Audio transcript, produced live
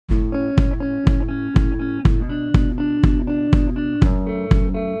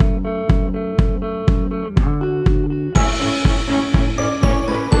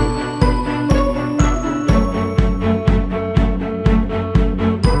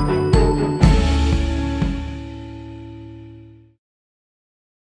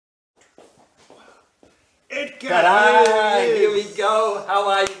Edgar! Ta-da! Here we go. How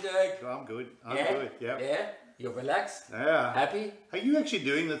are you, Dirk? I'm good. I'm Yeah? good. Yeah. Yeah? You're relaxed? Yeah. Happy? Are you actually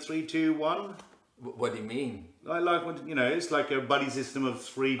doing the 3, 2, 1? What do you mean? I like what it's like a buddy system of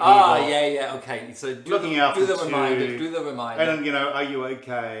 3 people. Oh, yeah, okay. So Looking after do the reminder. two. Do the reminder. And are you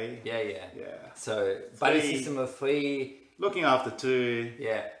okay? Yeah. Yeah. So, buddy 3. system of 3. Looking after 2.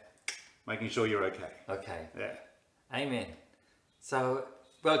 Yeah. Making sure you're okay. Okay. Yeah. Amen. So,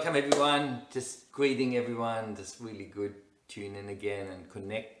 welcome everyone. Just greeting everyone. Just really good. Tune in again and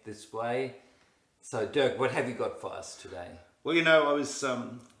connect this way. So, Dirk, what have you got for us today? Well, I was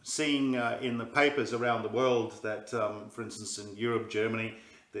seeing in the papers around the world that, for instance, in Europe, Germany,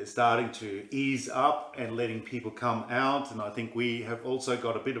 they're starting to ease up and letting people come out. And I think we have also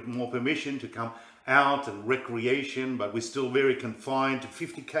got a bit of more permission to come out and recreation, but we're still very confined to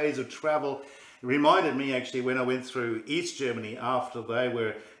 50 k's of travel. It reminded me actually when I went through East Germany after they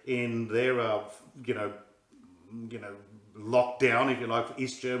were in their, lockdown, if you like, for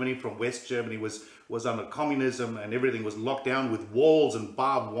East Germany. From West Germany was under communism and everything was locked down with walls and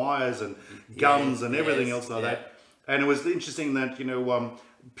barbed wires and guns and everything else like that. And it was interesting that,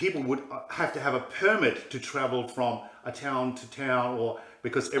 people would have to have a permit to travel from a town to town, or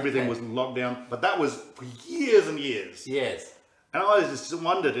because everything was locked down. But that was for years and years. Yes. And I just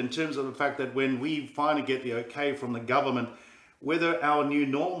wondered, in terms of the fact that when we finally get the okay from the government, whether our new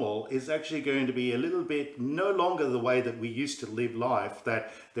normal is actually going to be a little bit no longer the way that we used to live life,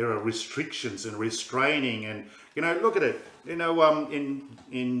 that there are restrictions and restraining. And, look at it,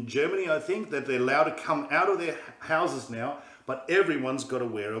 in Germany, I think that they're allowed to come out of their houses now, but everyone's got to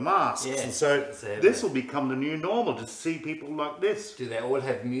wear a mask. Yeah, and so this will become the new normal, to see people like this. Do they all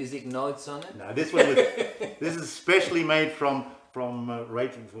have music notes on it? No, this one was, this is specially made from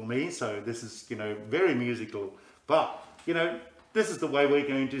Rachel for me, so this is, very musical. But, this is the way we're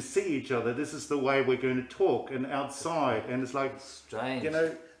going to see each other. This is the way we're going to talk and outside. And it's like, strange.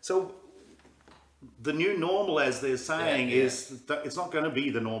 So the new normal, as they're saying, is that it's not going to be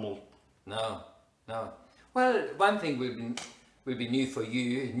the normal. No. Well, one thing will be new for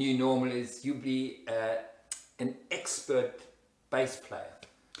you, new normal, is you'll be an expert bass player.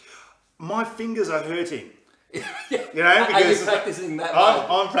 My fingers are hurting. Because are you practicing that?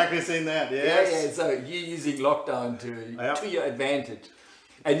 I'm practicing that, yes. Yeah, so you're using lockdown to your advantage.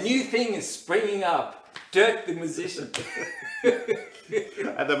 A new thing is springing up. Dirk the musician.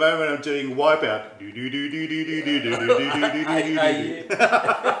 At the moment I'm doing Wipeout.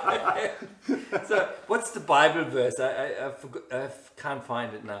 So what's the Bible verse? I can't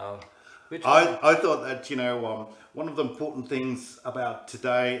find it now. I thought that, one of the important things about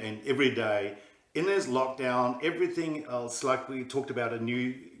today and every day, in this lockdown, everything else, like we talked about,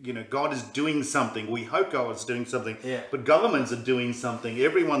 God is doing something. We hope God is doing something, but governments are doing something.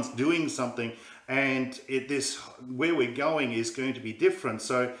 Everyone's doing something, and where we're going is going to be different.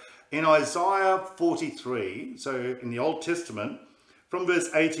 So in Isaiah 43, so in the Old Testament, from verse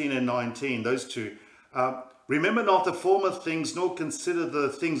 18 and 19, those two, remember not the former things, nor consider the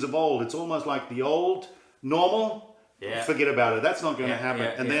things of old. It's almost like the old normal. Forget about it. That's not going to happen.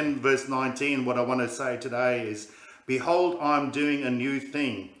 And then verse 19, what I want to say today is, behold, I'm doing a new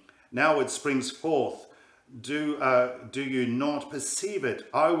thing. Now it springs forth. Do you not perceive it?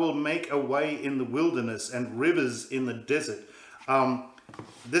 I will make a way in the wilderness and rivers in the desert.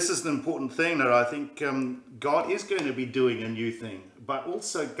 This is the important thing, that I think God is going to be doing a new thing, but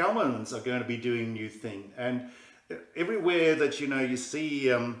also governments are going to be doing a new thing. And everywhere that, you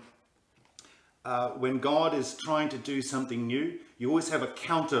see... when God is trying to do something new, you always have a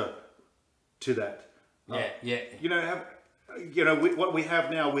counter to that. What we have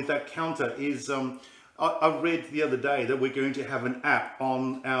now with that counter is, I read the other day that we're going to have an app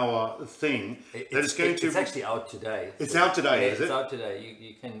on our thing it's actually out today. It's out today, is it? It's out today.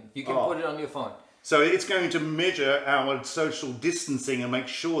 You can put it on your phone. So it's going to measure our social distancing and make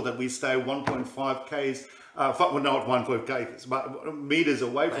sure that we stay 1.5 k's. Not 1.5 k's, but meters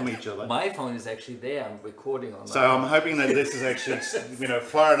away from each other. My phone is actually there. I'm recording on. So I'm hoping that this is actually,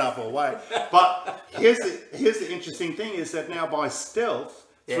 far enough away. But here's the interesting thing, is that now by stealth,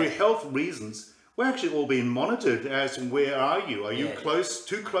 through health reasons, we're actually all being monitored as where are you? Are you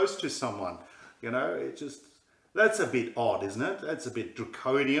too close to someone? That's a bit odd, isn't it? That's a bit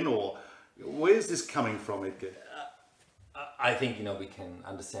draconian. Or where's this coming from, Edgar? I think we can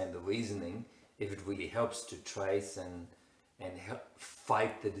understand the reasoning. If it really helps to trace and help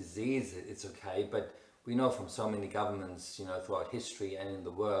fight the disease, it's okay. But we know from so many governments, throughout history and in the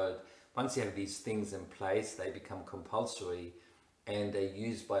world, once you have these things in place, they become compulsory. and they're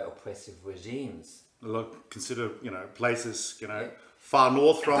used by oppressive regimes. Look, consider, places, far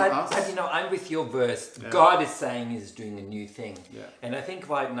north from us. But I'm with your verse. Yeah. God is saying He's doing a new thing. Yeah. And I think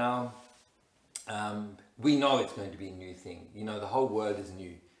right now, we know it's going to be a new thing. The whole world is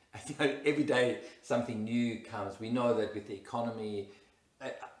new. Every day something new comes. We know that with the economy,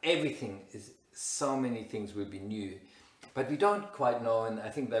 everything is, so many things will be new. But we don't quite know, and I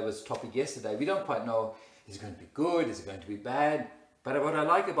think that was topic yesterday, we don't quite know, is it going to be good, is it going to be bad? But what I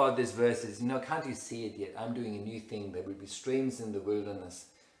like about this verse is, can't you see it yet? I'm doing a new thing. There will be streams in the wilderness.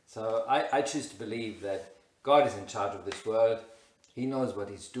 So I choose to believe that God is in charge of this world. He knows what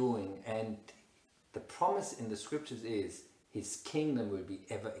He's doing. And the promise in the scriptures is His kingdom will be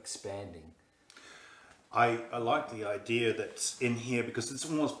ever expanding. I like the idea that's in here because it's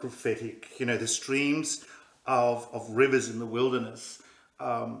almost prophetic. The streams of rivers in the wilderness,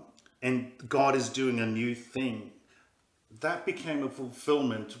 and God is doing a new thing. That became a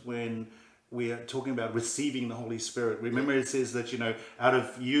fulfillment when we are talking about receiving the Holy Spirit. Remember, it says that, out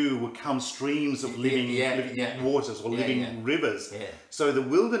of you will come streams of living waters or living rivers. Yeah. So the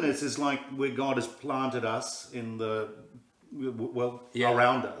wilderness is like where God has planted us in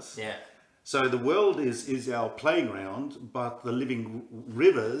around us. Yeah. So the world is our playground, but the living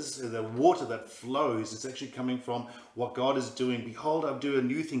rivers, the water that flows, is actually coming from what God is doing. Behold, I'll do a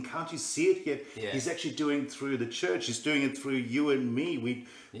new thing. Can't you see it yet? Yeah. He's actually doing it through the church. He's doing it through you and me.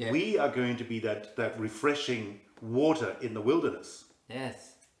 We are going to be that refreshing water in the wilderness.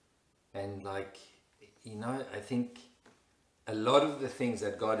 Yes. And I think a lot of the things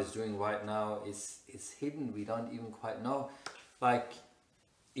that God is doing right now is hidden. We don't even quite know.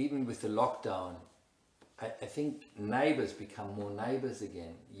 Even with the lockdown, I think neighbors become more neighbors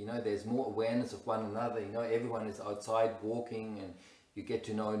again. There's more awareness of one another. Everyone is outside walking and you get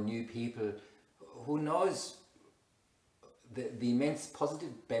to know new people. Who knows the immense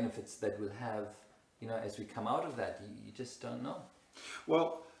positive benefits that we'll have, as we come out of that. You just don't know.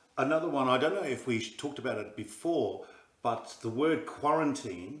 Well, another one, I don't know if we talked about it before, but the word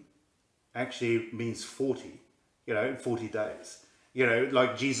quarantine actually means 40, 40 days.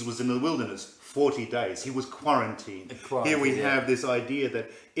 Like Jesus was in the wilderness 40 days. He was quarantined. Here we have this idea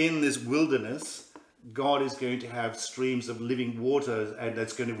that in this wilderness, God is going to have streams of living water and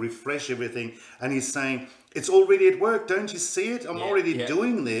that's going to refresh everything. And He's saying, it's already at work. Don't you see it? I'm already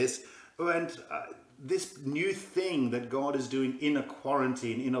doing this. And this new thing that God is doing in a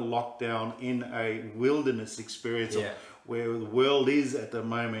quarantine, in a lockdown, in a wilderness experience of where the world is at the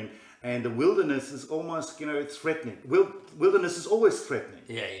moment. And the wilderness is almost, threatening. Wilderness is always threatening.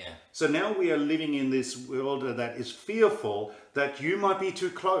 Yeah. So now we are living in this world that is fearful that you might be too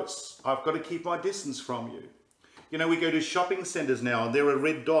close. I've got to keep my distance from you. We go to shopping centers now and there are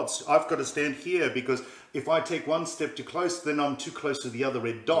red dots. I've got to stand here because if I take one step too close, then I'm too close to the other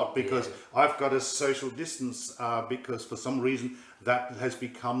red dot because I've got a social distance because for some reason that has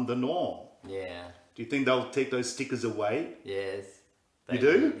become the norm. Yeah. Do you think they'll take those stickers away? Yes. You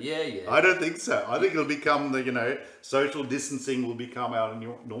do? Yeah. I don't think so. I think it'll become social distancing will become our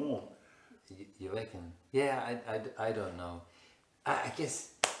new norm. You reckon? Yeah, I don't know. I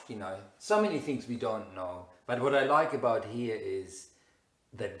guess, so many things we don't know. But what I like about here is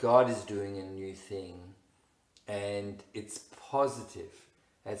that God is doing a new thing and it's positive.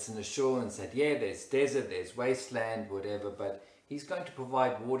 It's an assurance that, there's desert, there's wasteland, whatever, but He's going to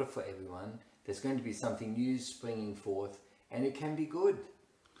provide water for everyone. There's going to be something new springing forth. And it can be good.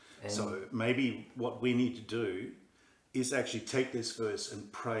 And so maybe what we need to do is actually take this verse and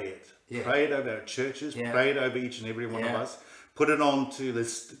pray it. Yeah. Pray it over our churches. Yeah. Pray it over each and every one of us. Put it onto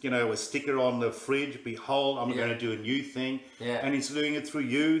this, a sticker on the fridge. Behold, I'm going to do a new thing. Yeah. And He's doing it through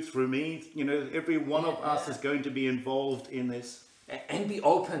you, through me. Every one of us is going to be involved in this. And be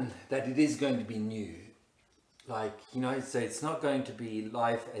open that it is going to be new. So it's not going to be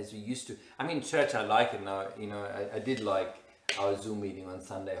life as we used to. I mean, church, I like it now. I did like our Zoom meeting on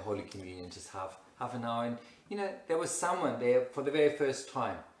Sunday, Holy Communion, just half an hour. And, there was someone there for the very first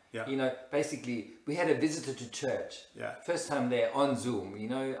time. Yeah. Basically, we had a visitor to church. Yeah. First time there on Zoom,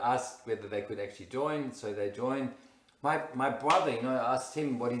 asked whether they could actually join. So they joined. My brother, I asked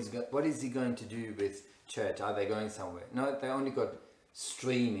him what is he going to do with church? Are they going somewhere? No, they only got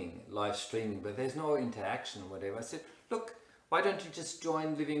live streaming, but there's no interaction or whatever. I said, look, why don't you just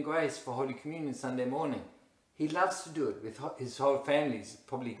join Living Grace for Holy Communion Sunday morning? He loves to do it with his whole family. He's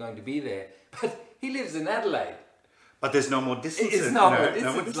probably going to be there, but he lives in Adelaide. But there's no more distance. It's no more distance.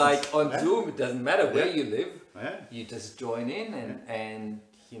 No more distance. Like on Zoom, it doesn't matter where you live. Yeah. You just join in and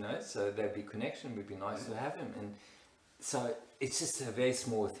so there'd be connection. It would be nice to have him. And so it's just a very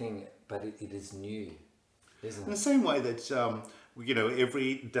small thing, but it is new, isn't it? In the same way that you know,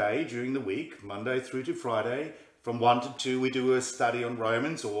 every day during the week, Monday through to Friday, from 1 to 2, we do a study on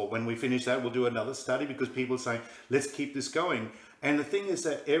Romans, or when we finish that, we'll do another study because people are saying, let's keep this going. And the thing is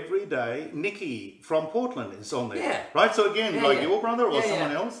that every day, Nikki from Portland is on there, Yeah. right? So again, Yeah, like yeah. your brother or Yeah,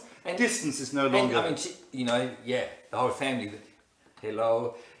 someone yeah. else, And- distance is no And longer. I mean, you know, yeah, the whole family.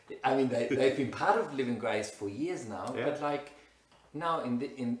 Hello. I mean, they've been part of Living Grace for years now, Yeah. but like now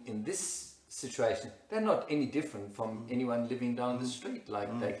in this situation, they're not any different from anyone living down the street. Like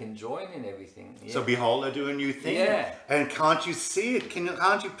they can join in everything. Yeah. So behold, I do a new thing. Yeah. And can't you see it?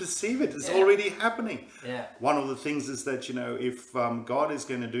 Can't you perceive it? It's Yeah. already happening. Yeah. One of the things is that, you know, if God is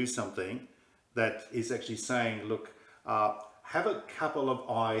going to do something that is actually saying, look, have a couple of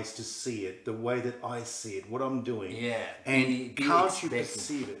eyes to see it the way that I see it, what I'm doing. Yeah. And Be can't you expectant.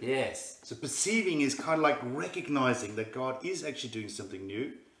 perceive it? Yes. So perceiving is kind of like recognizing that God is actually doing something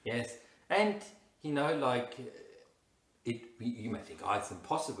new. Yes. And, you know, like, you may think, oh, it's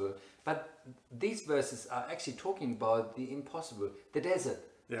impossible. But these verses are actually talking about the impossible, the desert,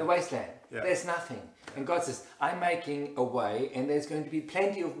 Yeah. the wasteland. Yeah. There's nothing. And God says, I'm making a way, and there's going to be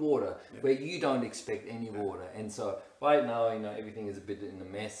plenty of water where you don't expect any water. And so right now, you know, everything is a bit in a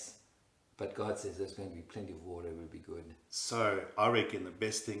mess. But God says there's going to be plenty of water, it will be good. So I reckon the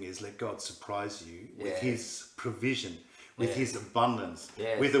best thing is let God surprise you with Yes. his provision, with Yes. his abundance,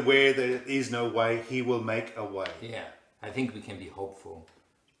 Yes. with where there is no way, he will make a way. Yeah, I think we can be hopeful.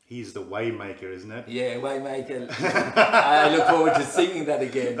 He's the way maker, isn't it? Yeah, Waymaker. I look forward to singing that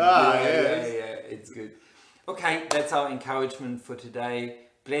again. Yes. Yeah, it's good. Okay, that's our encouragement for today.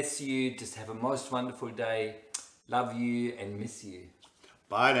 Bless you. Just have a most wonderful day. Love you and miss you.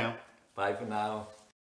 Bye now. Bye for now.